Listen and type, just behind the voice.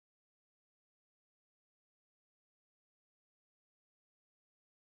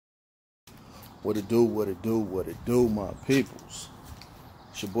What it do, what it do, what it do, my peoples.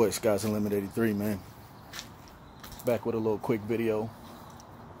 It's your boy Skies Unlimited 83, man. Back with a little quick video.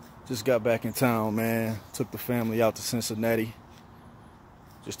 Just got back in town, man. Took the family out to Cincinnati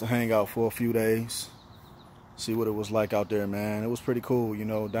just to hang out for a few days. See what it was like out there, man. It was pretty cool, you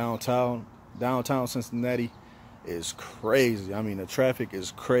know. Downtown Cincinnati is crazy. I mean, the traffic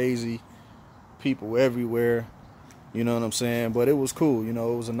is crazy. People everywhere. You know what I'm saying? But it was cool, you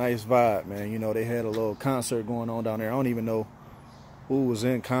know. It was a nice vibe, man. You know, they had a little concert going on down there. I don't even know who was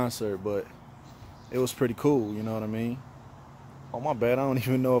in concert, but it was pretty cool, you know what I mean? Oh, my bad. I don't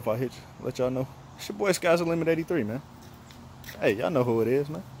even know if I hit you. Let y'all know. It's your boy Skies Unlimited 83, man. Hey, y'all know who it is,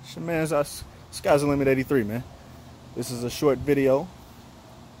 man. It's your man Skies Unlimited 83, man. This is a short video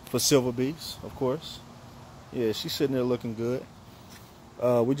for SilverBeast, of course. Yeah, she's sitting there looking good.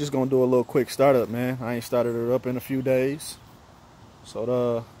 We just gonna do a little quick startup, man. I ain't started her up in a few days,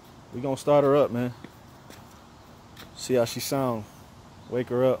 so we gonna start her up, man. See how she sound. Wake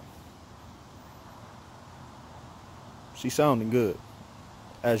her up. She's sounding good,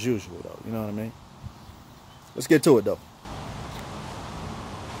 as usual, though. You know what I mean? Let's get to it, though.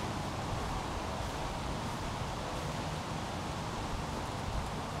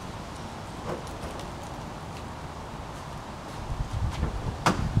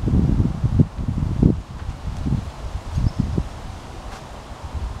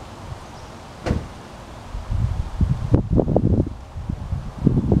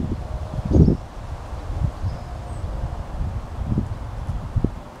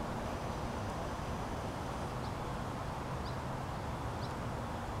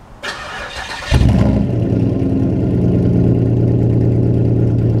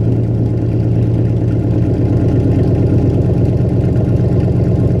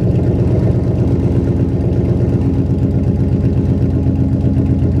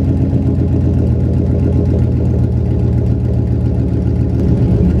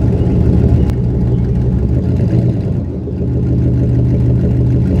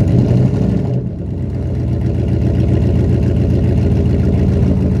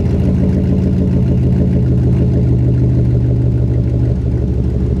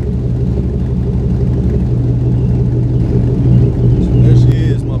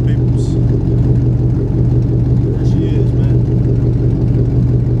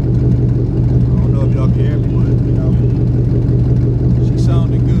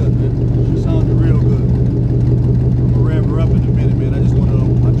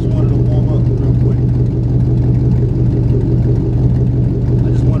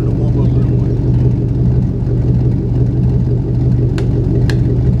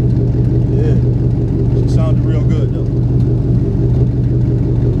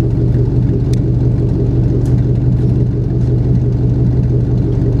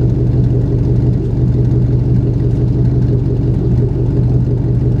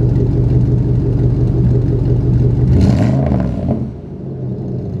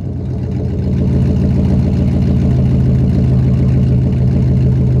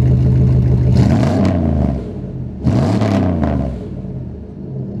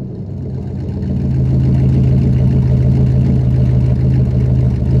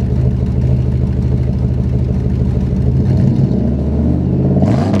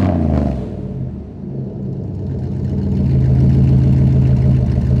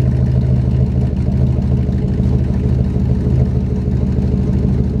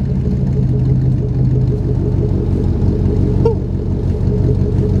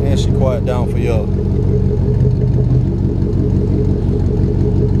 Quiet down for y'all.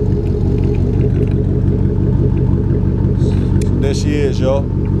 So there she is, y'all.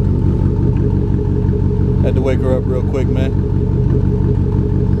 Had to wake her up real quick, man.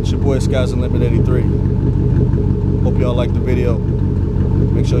 It's your boy Skies Unlimited 83. Hope y'all like the video.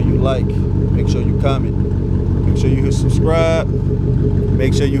 Make sure you like, make sure you comment, make sure you hit subscribe,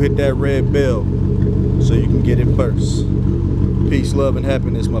 make sure you hit that red bell so you can get it first. Peace, love, and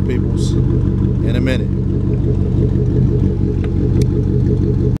happiness, my peoples. In a minute.